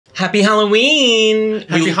Happy Halloween!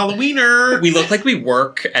 Happy Halloweener! We look like we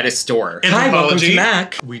work at a store. Hi, welcome to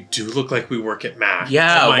Mac. We do look like we work at Mac.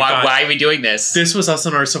 Yeah, why are we doing this? This was us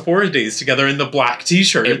on our Sephora days together in the black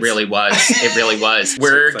t-shirts. It really was. It really was.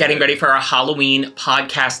 We're getting ready for our Halloween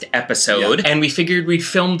podcast episode, and we figured we'd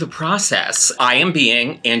film the process. I am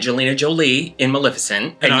being Angelina Jolie in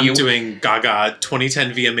Maleficent. And I'm doing Gaga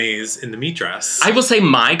 2010 VMAs in the meat dress. I will say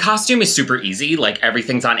my costume is super easy. Like,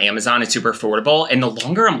 everything's on Amazon. It's super affordable. And the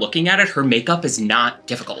longer I'm looking at it, her makeup is not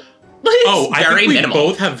difficult. I think we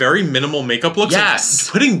both have very minimal makeup looks. Yes.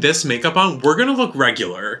 Like, putting this makeup on, we're gonna look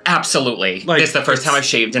regular. Absolutely. Like, it's the first time I've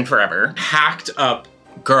shaved in forever. Hacked up.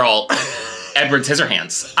 Girl. Edward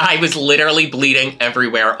Scissorhands. I was literally bleeding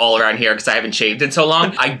everywhere all around here because I haven't shaved in so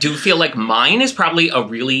long. I do feel like mine is probably a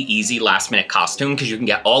really easy last minute costume because you can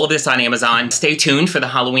get all of this on Amazon. Stay tuned for the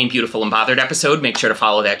Halloween Beautiful and Bothered episode. Make sure to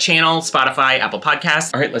follow that channel, Spotify, Apple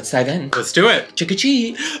Podcasts. All right, let's dive in. Let's do it.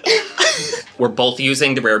 Chicka-chee. We're both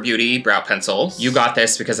using the Rare Beauty brow pencil. You got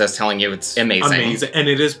this because I was telling you it's amazing. Amazing. And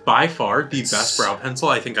it is by far the best brow pencil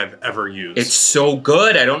I think I've ever used. It's so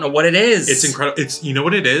good. I don't know what it is. It's incredible. You know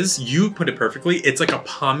what it is? You put it perfectly. It's like a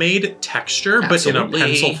pomade texture, but in a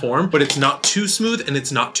pencil form. But it's not too smooth and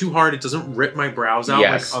it's not too hard. It doesn't rip my brows out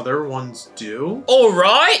like other ones do. All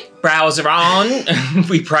right. Brows are on.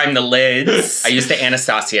 We prime the lids. I used the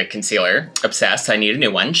Anastasia concealer. Obsessed. I need a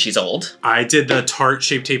new one. She's old. I did the Tarte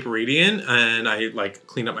Shape Tape Radiant and I like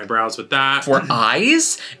cleaned up my brows with that. For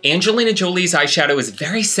eyes, Angelina Jolie's eyeshadow is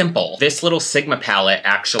very simple. This little Sigma palette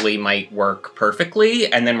actually might work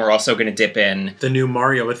perfectly. And then we're also going to dip in the new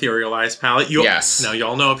Mario Ethereal Eyes palette. Yes. Now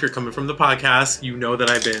y'all know if you're coming from the podcast, you know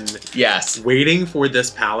that I've been waiting for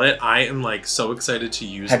this palette. I am like so excited to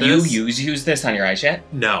use this. Have you used this on your eyes yet?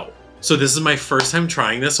 No. So this is my first time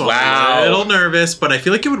trying this, so I'm a little nervous, but I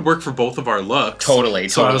feel like it would work for both of our looks. Totally.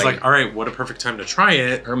 So I was like, all right, what a perfect time to try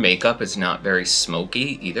it. Her makeup is not very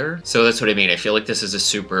smoky either. So that's what I mean. I feel like this is a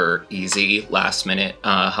super easy last minute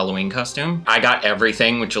Halloween costume. I got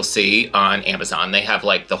everything, which you'll see on Amazon. They have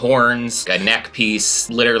like the horns, a neck piece,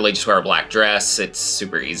 literally just wear a black dress. It's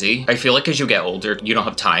super easy. I feel like as you get older, you don't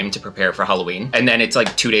have time to prepare for Halloween. And then it's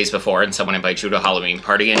like 2 days before and someone invites you to a Halloween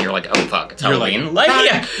party and you're like, oh fuck, it's Halloween.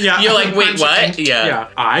 You're like, wait, what? Yeah.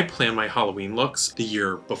 I plan my Halloween looks the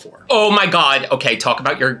year before. Oh my God. Okay, talk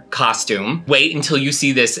about your costume. Wait until you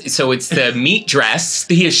see this. So it's the meat dress,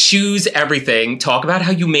 the shoes, everything. Talk about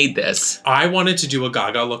how you made this. I wanted to do a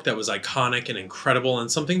Gaga look that was iconic and incredible and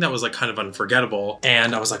something that was like kind of unforgettable.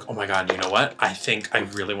 And I was like, oh my God, you know what? I think I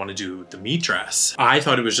really want to do the meat dress. I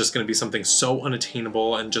thought it was just going to be something so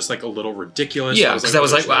unattainable and just like a little ridiculous. Yeah, because I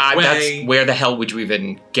was like, that's, where the hell would you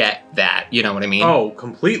even get that? You know what I mean? Oh,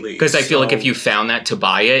 completely. Because I feel like if you found that to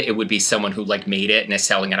buy it, it would be someone who like made it and is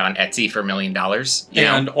selling it on Etsy for $1 million.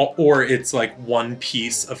 Or it's like one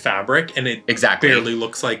piece of fabric and it barely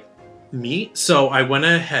looks like meat. So I went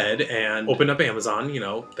ahead and opened up Amazon, you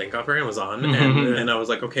know, thank God for Amazon. And I was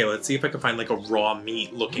like, okay, let's see if I can find like a raw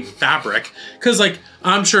meat looking fabric. Cause like,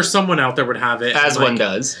 I'm sure someone out there would have it. As one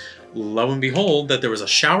does. Lo and behold, that there was a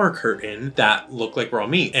shower curtain that looked like raw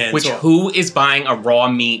meat. And who is buying a raw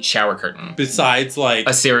meat shower curtain? Besides like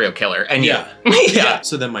a serial killer. And yeah.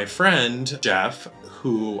 So then my friend, Jeff,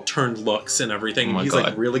 who turned looks and everything. He's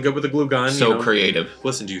like really good with a glue gun. So creative.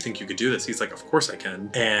 Listen, do you think you could do this? He's like, of course I can.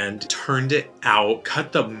 And turned it out,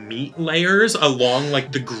 cut the meat layers along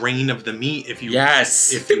like the grain of the meat. If you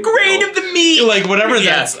the grain of the meat. Like whatever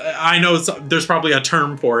that's, I know there's probably a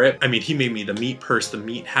term for it. I mean, he made me the meat purse, the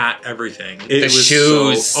meat hat, everything. The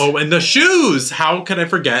shoes. And the shoes. How could I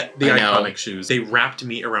forget the iconic shoes? They wrapped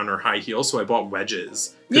meat around her high heels, so I bought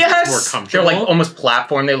wedges. Yes! More comfortable. They're like almost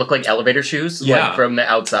platform. They look like elevator shoes like from the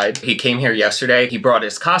outside. He came here yesterday. He brought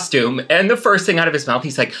his costume. And the first thing out of his mouth,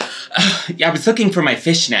 he's like, I was looking for my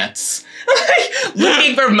fishnets.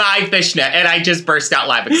 Looking for my fishnet. And I just burst out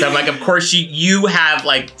laughing. So I'm like, of course you have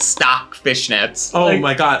like stock fishnets. Oh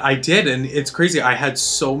my God, I did. And it's crazy. I had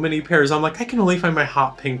so many pairs. I'm like, I can only find my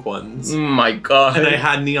hot pink ones. Oh my God. And I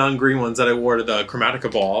had neon green ones that I wore to the Chromatica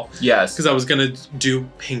ball. Yes. Because I was going to do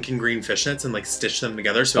pink and green fishnets and like stitch them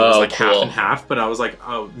together. So it was like half and half. But I was like,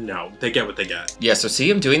 oh no, they get what they get. Yeah, so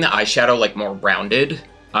see, I'm doing the eyeshadow like more rounded.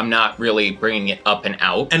 I'm not really bringing it up and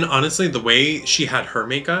out. And honestly, the way she had her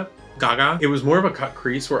makeup Gaga. It was more of a cut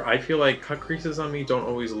crease where I feel like cut creases on me don't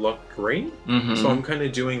always look great. So I'm kind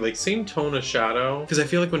of doing like same tone of shadow. Because I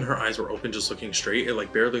feel like when her eyes were open, just looking straight, it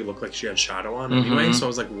like barely looked like she had shadow on anyway. So I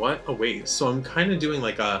was like, what a waste. So I'm kind of doing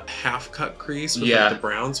like a half cut crease with like the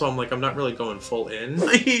brown. So I'm like, I'm not really going full in.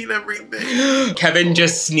 I hate everything. Kevin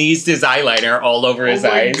just sneezed his eyeliner all over his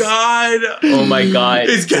eyes. Oh my god.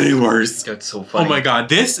 It's getting worse. That's so funny. Oh my god.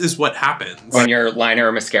 This is what happens when your liner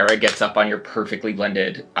or mascara gets up on your perfectly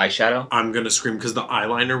blended eyeshadow. I'm gonna scream because the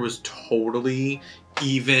eyeliner was totally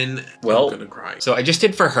even. Well, I'm gonna cry. So I just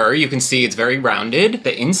did for her. You can see it's very rounded.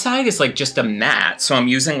 The inside is like just a matte. So I'm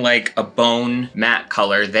using like a bone matte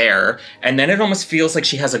color there. And then it almost feels like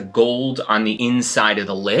she has a gold on the inside of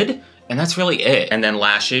the lid. And that's really it. And then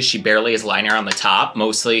lashes, she barely has liner on the top.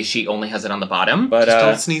 Mostly she only has it on the bottom. But just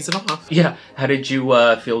don't sneeze it off. Yeah. How did you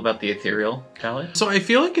feel about the ethereal palette? So I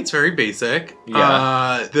feel like it's very basic.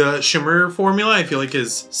 Yeah. The shimmer formula I feel like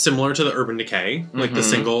is similar to the Urban Decay, like the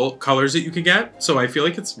single colors that you could get. So I feel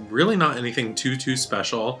like it's really not anything too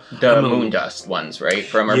special. The moon dust ones, right?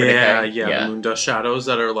 From Urban Decay? Yeah, the moon dust shadows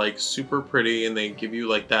that are like super pretty and they give you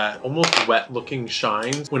like that almost wet looking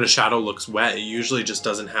shine. When a shadow looks wet, it usually just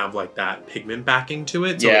doesn't have like that pigment backing to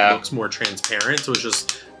it. So it looks more transparent. So it's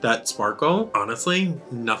just that sparkle. Honestly,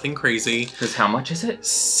 nothing crazy. Because how much is it?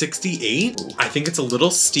 68. Ooh. I think it's a little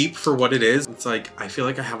steep for what it is. It's like, I feel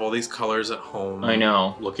like I have all these colors at home. I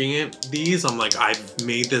know. Looking at these, I'm like, I've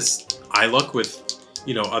made this eye look with,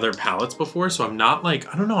 you know, other palettes before, so I'm not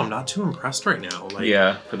like, I don't know, I'm not too impressed right now. Like,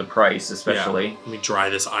 yeah, for the price especially. Yeah. Let me dry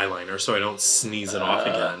this eyeliner so I don't sneeze it off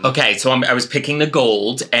again. Okay, so I was picking the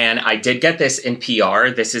gold, and I did get this in PR.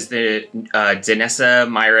 This is the Danessa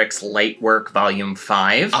Myricks Lightwork Volume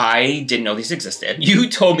 5. I didn't know these existed. You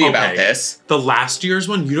told me about this. The last year's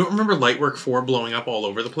one, you don't remember Lightwork 4 blowing up all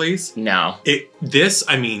over the this? No. This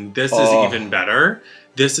is even better.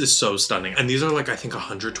 This is so stunning. And these are like, I think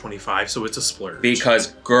 125, so it's a splurge. Because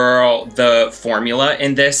girl, the formula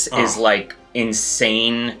in this is like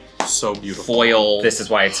insane. So beautiful. Foil. This is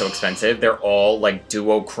why it's so expensive. They're all like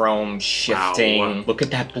duochrome shifting. Wow. Look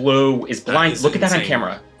at that blue is blind. Look at that on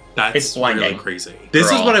camera. That's really crazy.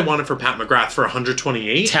 This is what I wanted for Pat McGrath for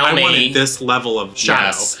 128. I wanted this level of shadow.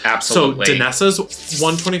 Yes, absolutely. So Danessa's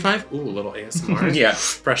 125. Ooh, a little ASMR. Yeah.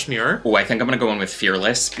 Fresh mirror. Ooh, I think I'm gonna go in with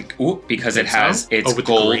Fearless. Because it has it's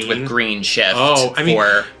gold with green shift. Oh, I mean,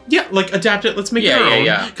 yeah, like adapt it. Let's make it our own.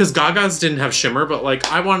 Yeah. Because Gaga's didn't have shimmer, but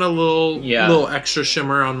like I want a little extra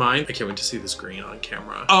shimmer on mine. I can't wait to see this green on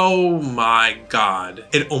camera. Oh my god,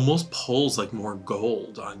 it almost pulls like more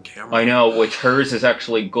gold on camera. I know, which hers is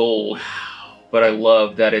actually gold. Wow. But I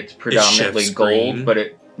love that it's predominantly gold, but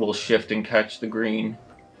it will shift and catch the green.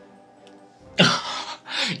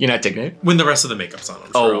 You're not digging it? When the rest of the makeup's on.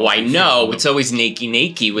 Oh, I know. It's always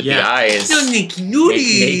nakey with the eyes. Nakey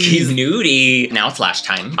nudie. Nakey nudie. Now it's lash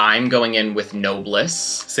time. I'm going in with Nobliss.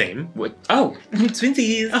 Same.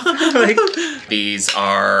 Twinsies. These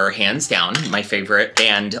are hands down my favorite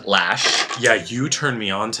band lash. Yeah, you turned me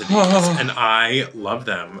on to these, and I love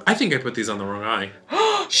them. I think I put these on the wrong eye.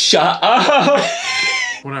 Shut up.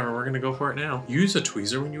 Whatever, we're gonna go for it now. You use a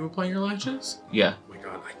tweezer when you apply your lashes? Yeah. Oh my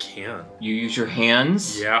god, I can't. You use your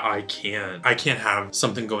hands? Yeah, I can't. I can't have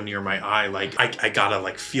something go near my eye. Like, I gotta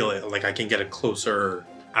like feel it. Like I can get a closer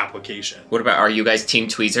application. What about, are you guys team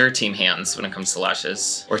tweezer or team hands when it comes to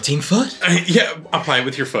lashes? Or team foot? Yeah, apply it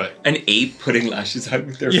with your foot. An ape putting lashes on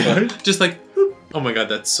with their foot? Just like, whoop. Oh my god,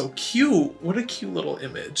 that's so cute. What a cute little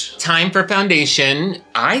image. Time for foundation.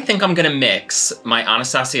 I think I'm gonna mix my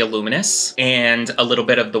Anastasia Luminous and a little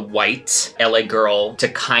bit of the white LA Girl to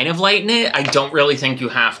kind of lighten it. I don't really think you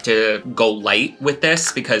have to go light with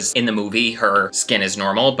this because in the movie, her skin is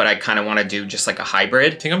normal, but I kind of want to do just like a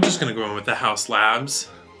hybrid. I think I'm just gonna go in with the House Labs.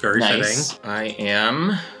 Very fitting. I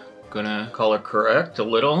am gonna color correct a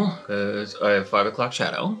little because I have 5 o'clock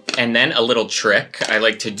shadow. And then a little trick I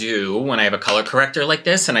like to do when I have a color corrector like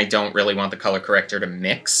this and I don't really want the color corrector to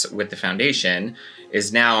mix with the foundation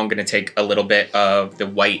is now I'm gonna take a little bit of the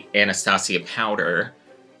white Anastasia powder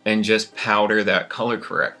and just powder that color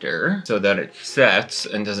corrector so that it sets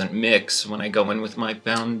and doesn't mix when I go in with my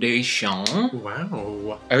foundation.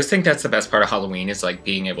 Wow. I always think that's the best part of Halloween is like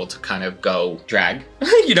being able to kind of go drag.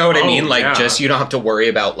 You know what I mean? Like just, you don't have to worry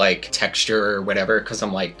about like texture or whatever because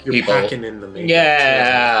I'm like, you're packing in the makeup.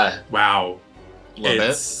 Yeah. Too. Wow. Love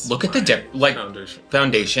it. Look at the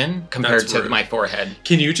foundation compared to my forehead.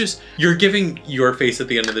 Can you just, you're giving your face at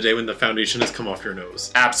the end of the day when the foundation has come off your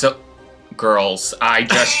nose. Absolutely. girls, I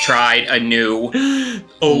just tried a new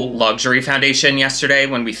luxury foundation yesterday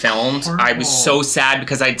when we filmed. I was so sad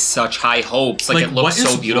because I had such high hopes. Like it looked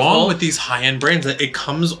so beautiful. What is wrong with these high-end brands? That it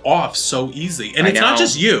comes off so easy. And it's not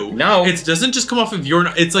just you. No. It doesn't just come off of your...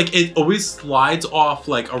 It's like it always slides off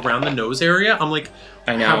like around the nose area. I'm like...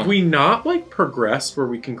 I know. Have we not like progressed where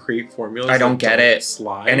we can create formulas? I don't get it.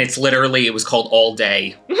 Slide? And it's literally, it was called All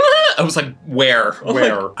Day. I was like, where?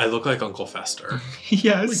 Where? I look like Uncle Fester.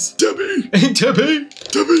 Yes. Like, Debbie! Debbie!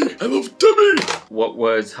 Debbie! I love Debbie! What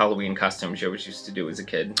was Halloween costumes you always used to do as a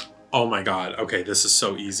kid? Oh my god. Okay, this is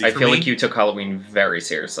so easy I for feel me. like you took Halloween very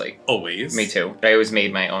seriously. Always. Me too. I always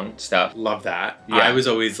made my own stuff. Love that. Yeah. I was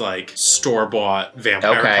always like store-bought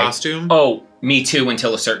vampire costume. Oh, me too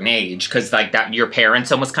until a certain age. Because like that, your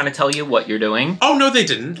parents almost kind of tell you what you're doing. Oh, no, they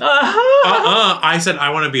didn't. I said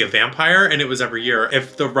I want to be a vampire, and it was every year.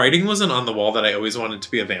 If the writing wasn't on the wall that I always wanted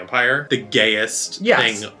to be a vampire, the gayest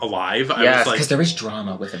thing alive, I was like... because there is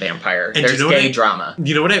drama with a vampire. And There's gay drama.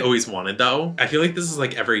 You know what I always wanted, though? I feel like this is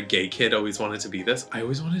like every gay kid always wanted to be this. I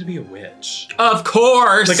always wanted to be a witch. Of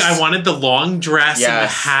course! Like, I wanted the long dress and the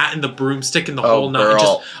hat and the broomstick and the whole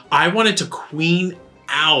nut. I wanted to queen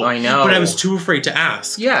out. I know. But I was too afraid to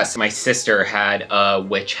ask. Yes. My sister had a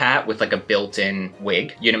witch hat with like a built-in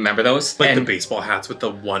wig. You remember those? Like the baseball hats with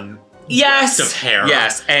the one west of hair.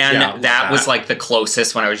 Yes. And that was like the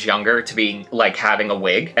closest when I was younger to being like having a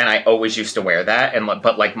wig. And I always used to wear that and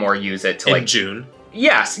but like more use it to like June.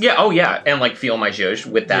 Yes, yeah, oh yeah, and like feel my zhuzh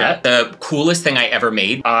with that. Yeah. The coolest thing I ever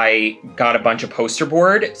made, I got a bunch of poster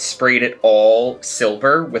board, sprayed it all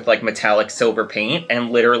silver with like metallic silver paint, and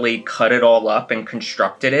literally cut it all up and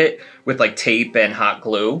constructed it with like tape and hot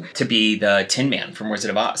glue to be the Tin Man from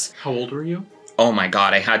Wizard of Oz. How old were you? Oh my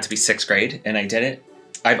god, I had to be 6th grade, and I did it.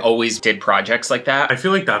 I've always did projects like that. I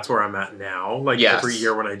feel like that's where I'm at now. Like every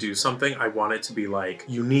year when I do something, I want it to be like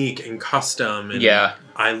unique and custom. And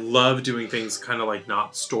I love doing things kind of like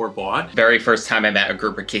not store-bought. Very first time I met a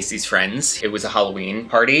group of Casey's friends, it was a Halloween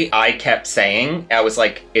party. I kept saying, I was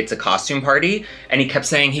like, it's a costume party. And he kept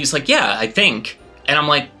saying, he was like, yeah, I think. And I'm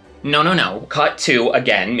like, no, no, no. Cut to,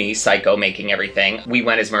 again, me, psycho, making everything. We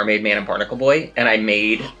went as Mermaid Man and Barnacle Boy, and I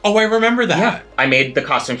made... Oh, I remember that. Yeah. I made the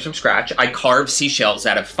costumes from scratch. I carved seashells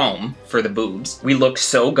out of foam for the boobs. We looked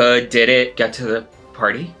so good, did it, get to the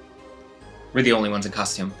party. We're the only ones in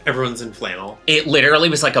costume. Everyone's in flannel. It literally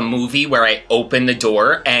was like a movie where I opened the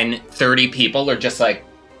door, and 30 people are just like...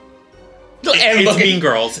 It's Mean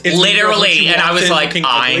Girls. It's literally, Mean Girls, and I was like,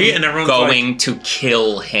 I'm going like, to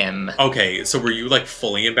kill him. Okay, so were you like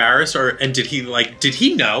fully embarrassed, and did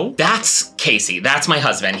he know? That's Casey. That's my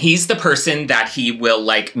husband. He's the person that he will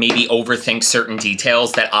like maybe overthink certain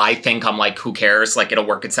details that I think I'm like, who cares? Like it'll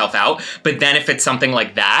work itself out. But then if it's something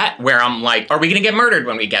like that, where I'm like, are we gonna get murdered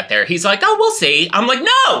when we get there? He's like, oh, we'll see. I'm like,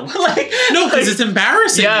 no, like no, because it's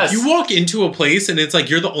embarrassing. Yes. If you walk into a place and it's like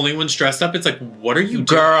you're the only one dressed up, it's like, what are you doing?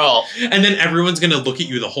 Girl. And then everyone's gonna look at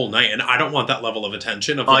you the whole night, and I don't want that level of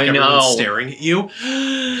attention of like everyone staring at you.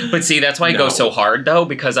 But see, that's why I go so hard though,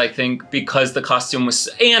 because I think because the costume was,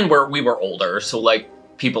 and we were older, so like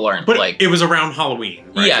people aren't like. It was around Halloween,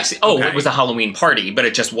 right? Yes. Oh, it was a Halloween party, but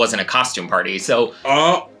it just wasn't a costume party. So.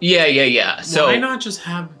 Oh. Yeah. So why not just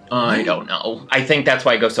have? I don't know. I think that's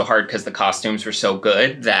why I go so hard, because the costumes were so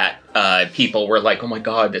good that people were like, oh my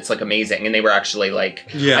god, that's like amazing. And they were actually like,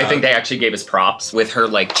 I think they actually gave us props with her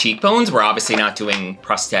like cheekbones. We're obviously not doing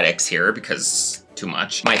prosthetics here because too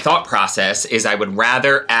much. My thought process is I would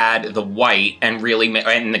rather add the white and really,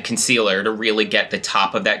 and the concealer to really get the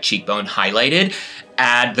top of that cheekbone highlighted,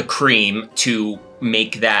 add the cream to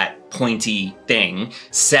make that pointy thing,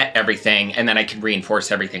 set everything, and then I can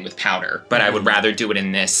reinforce everything with powder. But I would rather do it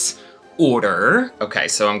in this order. Okay,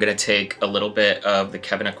 so I'm gonna take a little bit of the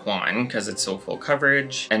Kevin Aquan, because it's so full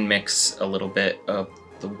coverage, and mix a little bit of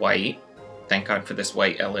the white. Thank God for this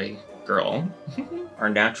white LA girl. Our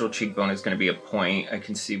natural cheekbone is gonna be a point. I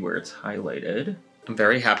can see where it's highlighted. I'm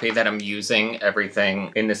very happy that I'm using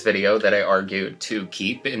everything in this video that I argued to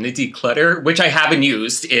keep in the declutter, which I haven't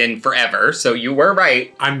used in forever, so you were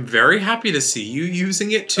right. I'm very happy to see you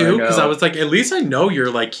using it too, because I was like, at least I know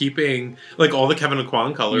you're like keeping like all the Kevin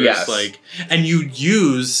Aquan colors. Yes. Like, and you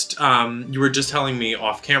used, you were just telling me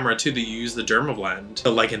off camera too that you used the Dermablend,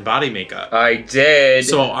 the Like and Body makeup. I did.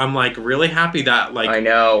 So I'm like really happy that like, I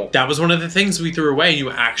know. That was one of the things we threw away.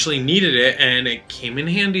 You actually needed it and it came in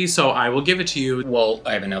handy, so I will give it to you. Well,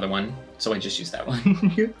 I have another one. So I just used that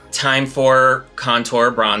one. Time for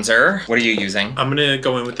contour bronzer. What are you using? I'm gonna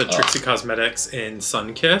go in with the Trixie Cosmetics in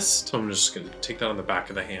Sunkissed. So I'm just gonna take that on the back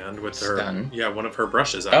of the hand with her. Yeah, one of her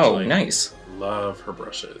brushes actually. Oh, nice. Love her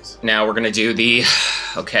brushes. Now we're gonna do the,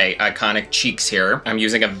 iconic cheeks here. I'm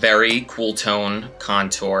using a very cool tone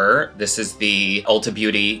contour. This is the Ulta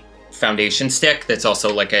Beauty foundation stick that's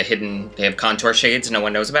also like a hidden, they have contour shades no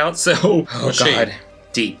one knows about. So, What shade?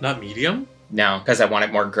 Deep. Not medium? No, because I want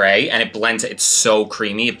it more gray and it blends, it's so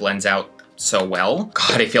creamy, it blends out so well.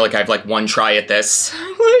 God, I feel like I have like one try at this.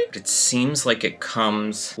 It seems like it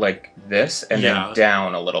comes like this and then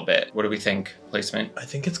down a little bit. What do we think? Placement? I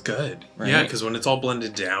think it's good. Right? Yeah, because when it's all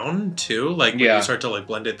blended down too, like when you start to like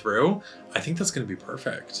blend it through, I think that's gonna be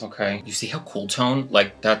perfect. Okay. You see how cool tone?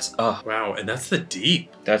 Like that's, wow, and that's the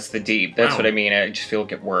deep. That's the deep. That's what I mean. I just feel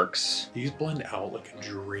like it works. These blend out like a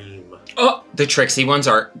dream. Oh, the Trixie ones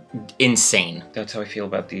are insane. That's how I feel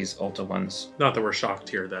about these Ulta ones. Not that we're shocked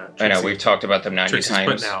here that Trixie, I know, we've talked about them 90 Trixie's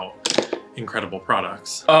times. putting out incredible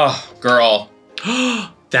products. Oh, girl.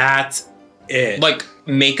 That's it. Like,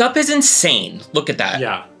 makeup is insane. Look at that.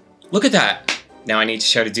 Yeah. Look at that. Now I need to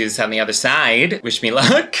show to do this on the other side. Wish me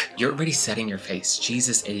luck. You're already setting your face.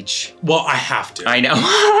 Jesus H. Well, I have to. I know.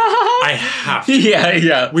 I have to.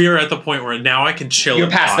 Yeah. We are at the point where now I can chill. You're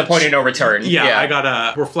past the point of no return.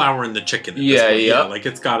 Yeah, we're flouring the chicken. Yeah, like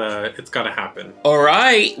it's gotta happen. All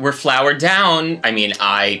right, we're floured down. I mean,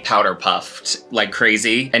 I powder puffed like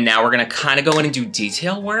crazy. And now we're gonna kind of go in and do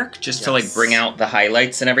detail work just to like bring out the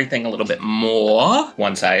highlights and everything a little bit more.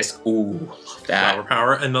 One size. Ooh, love that. Flower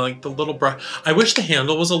power. And then like the little brush. I wish the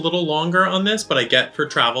handle was a little longer on this, but I get for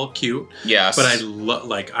travel, cute. Yes. But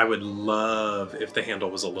I would love if the handle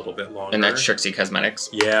was a little bit longer. And that's Trixie Cosmetics.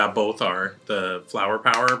 Yeah, both are. The Flower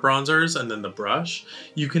Power bronzers and then the brush.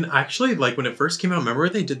 You can actually, like when it first came out, remember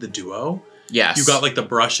they did the duo? Yes. You got like the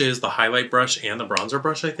brushes, the highlight brush and the bronzer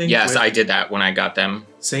brush, I think. Yes, I did that when I got them.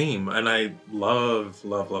 Same. And I love.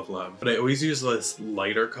 But I always use this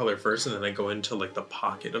lighter color first and then I go into like the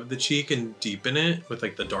pocket of the cheek and deepen it with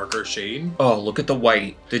like the darker shade. Oh, look at the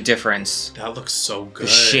white. The difference. That looks so good.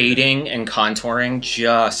 The shading and contouring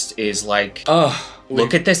just is like,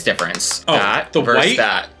 look at this difference. Oh, that the versus white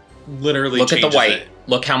that. Literally look at the white. It.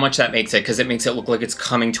 Look how much that makes it, because it makes it look like it's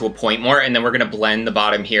coming to a point more. And then we're gonna blend the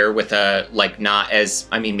bottom here with a, like not as,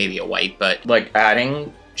 I mean maybe a white, but like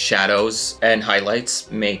adding shadows and highlights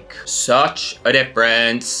make such a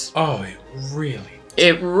difference. Oh, it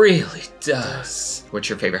really does. What's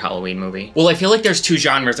your favorite Halloween movie? Well, I feel like there's two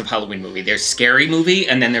genres of Halloween movie. There's scary movie,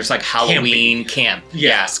 and then there's like Halloween camp.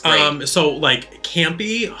 Yes, great. So like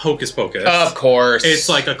campy, Hocus Pocus. Of course. It's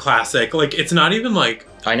like a classic. Like it's not even like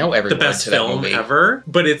I know every the best film ever,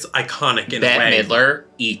 but it's iconic in a way. Bette Midler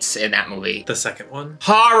eats in that movie. The second one.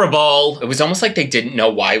 Horrible. It was almost like they didn't know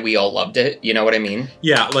why we all loved it. You know what I mean?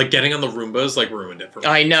 Yeah, like getting on the Roombas like ruined it for me.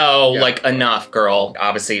 I know, like enough, girl.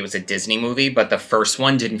 Obviously it was a Disney movie, but the first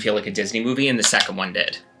one didn't feel like a Disney movie and the second one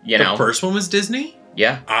did. You know? The first one was Disney?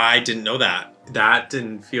 Yeah. I didn't know that. That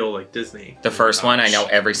didn't feel like Disney. The first one, I know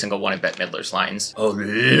every single one of Bette Midler's lines. Oh,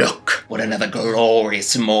 look, what another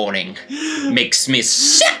glorious morning. Makes me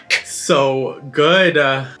sick. So good.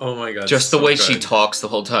 Oh my God. Just the way she talks the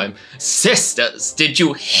whole time. Sisters, did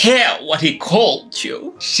you hear what he called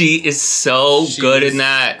you? She is so good in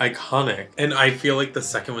that. Iconic. And I feel like the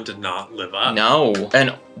second one did not live up. No.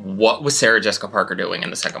 And what was Sarah Jessica Parker doing in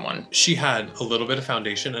the second one? She had a little bit of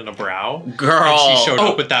foundation and a brow. Girl. And she showed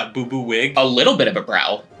up with that boo-boo wig. A little bit of a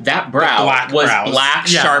brow. That brow was black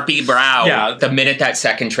Sharpie brow. Yeah. The minute that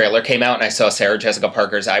second trailer came out and I saw Sarah Jessica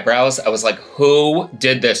Parker's eyebrows, I was like, who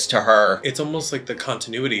did this to her? It's almost like the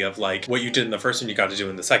continuity of like what you did in the first one you got to do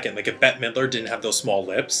in the second. Like if Bette Midler didn't have those small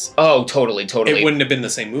lips. Oh, totally. It wouldn't have been the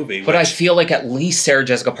same movie. But I feel like at least Sarah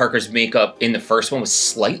Jessica Parker's makeup in the first one was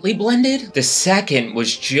slightly blended. The second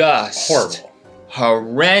was just horrible.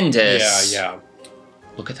 Horrendous. Yeah.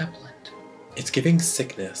 Look at that blend. It's giving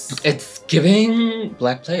sickness. It's giving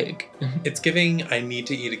Black Plague. It's giving I need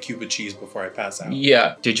to eat a cube of cheese before I pass out.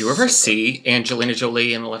 Yeah. Did you ever see Angelina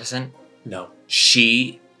Jolie in Maleficent? No.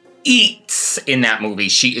 She eats in that movie.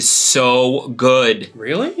 She is so good.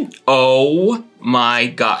 Really? Oh my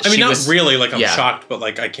gosh. I mean, not really, like I'm shocked, but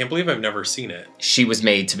like I can't believe I've never seen it. She was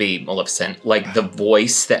made to be Maleficent. Like the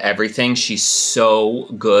voice, the everything, she's so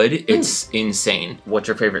good. It's insane. What's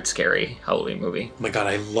your favorite scary Halloween movie? Oh my God,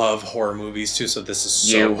 I love horror movies too, so this is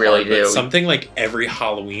so You really do. Something like every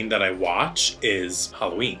Halloween that I watch is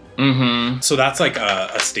Halloween. Mm-hmm. So that's like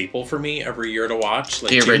a staple for me every year to watch. Like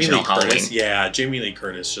the original Halloween. Yeah, Jamie Lee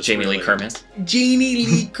Curtis. Jamie Lee Curtis. Jamie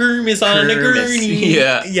Lee Curtis on the gurney.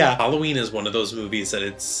 Yeah. Yeah. Halloween is one of those those movies that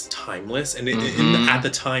it's timeless. And, at the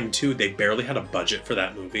time, too, they barely had a budget for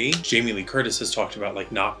that movie. Jamie Lee Curtis has talked about,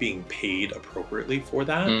 like, not being paid appropriately for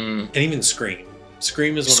that. And even Scream.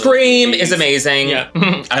 Scream is one Scream of those is amazing. Yeah.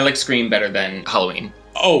 I like Scream better than Halloween.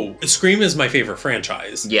 Oh, Scream is my favorite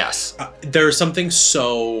franchise. Yes. There's something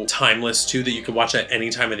so timeless, too, that you can watch at any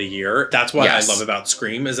time of the year. That's what I love about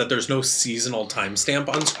Scream, is that there's no seasonal timestamp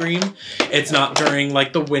on Scream. It's not during,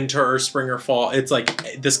 like, the winter or spring or fall. It's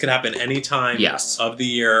like, this could happen any time of the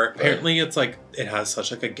year. Apparently, it's like, it has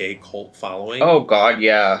such, like, a gay cult following. Oh, God,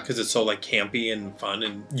 yeah. Because it's so, like, campy and fun.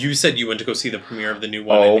 And you said you went to go see the premiere of the new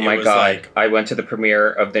one. Oh, my God. I went to the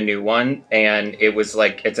premiere of the new one, and it was,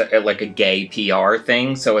 like, it's like a gay PR thing.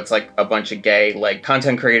 So it's like a bunch of gay like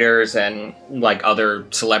content creators and like other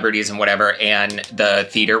celebrities and whatever, and the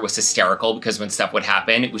theater was hysterical because when stuff would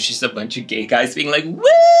happen, it was just a bunch of gay guys being like, woo!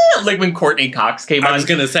 Like when Courtney Cox came on. I was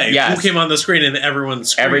gonna say, who came on the screen and everyone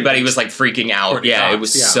screamed. Everybody was like freaking out. Courtney Cox, it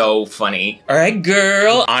was so funny. All right,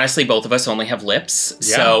 girl. Honestly, both of us only have lips,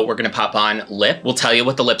 so we're gonna pop on lip. We'll tell you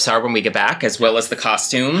what the lips are when we get back, as well as the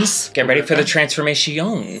costumes. Get ready for the transformation.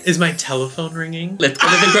 Is my telephone ringing? Let's go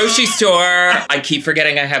to the grocery store. I keep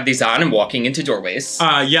forgetting I have these on and walking into doorways.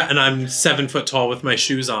 Yeah, and I'm 7 foot tall with my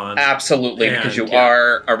shoes on. Absolutely, because you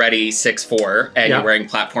are already 6'4", and you're wearing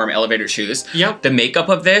platform elevator shoes. Yep. The makeup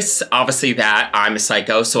of this, obviously that, I'm a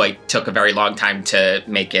psycho, so I took a very long time to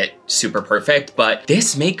make it super perfect, but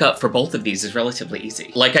this makeup for both of these is relatively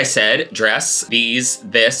easy. Like I said, dress, these,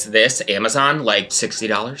 this, Amazon, like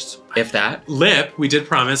 $60, if that. Lip, we did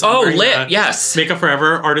promise. Oh, lip, yes. Makeup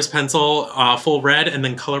Forever, Artist Pencil, full red, and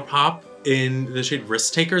then ColourPop in the shade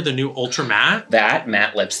Risk Taker, the new Ultra Matte. That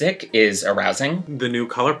matte lipstick is arousing. The new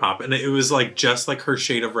ColourPop, and it was like just like her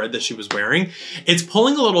shade of red that she was wearing. It's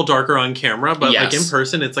pulling a little darker on camera, but like in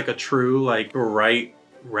person, it's like a true like bright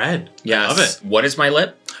red. Yes. I love it. What is my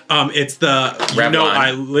lip? It's the, Revlon.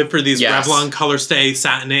 I live for these Revlon Color Stay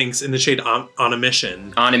Satin Inks in the shade On a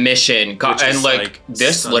Mission. On a Mission. And like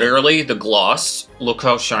this, stunning. Literally, the gloss, look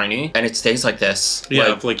how shiny. And it stays like this.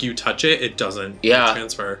 Yeah, if like you touch it, it doesn't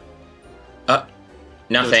transfer.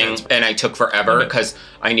 Nothing. And I took forever because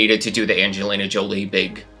I needed to do the Angelina Jolie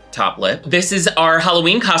big top lip. This is our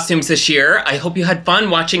Halloween costumes this year. I hope you had fun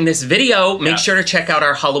watching this video. Make sure to check out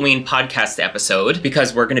our Halloween podcast episode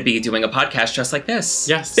because we're going to be doing a podcast just like this.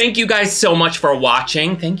 Yes. Thank you guys so much for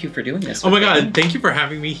watching. Thank you for doing this. Oh my God. Thank you for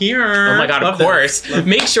having me here. Oh my God, of course.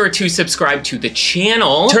 Make sure to subscribe to the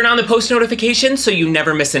channel. Turn on the post notifications so you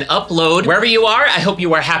never miss an upload. Wherever you are, I hope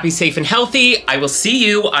you are happy, safe, and healthy. I will see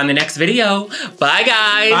you on the next video. Bye,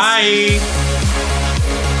 guys. Bye.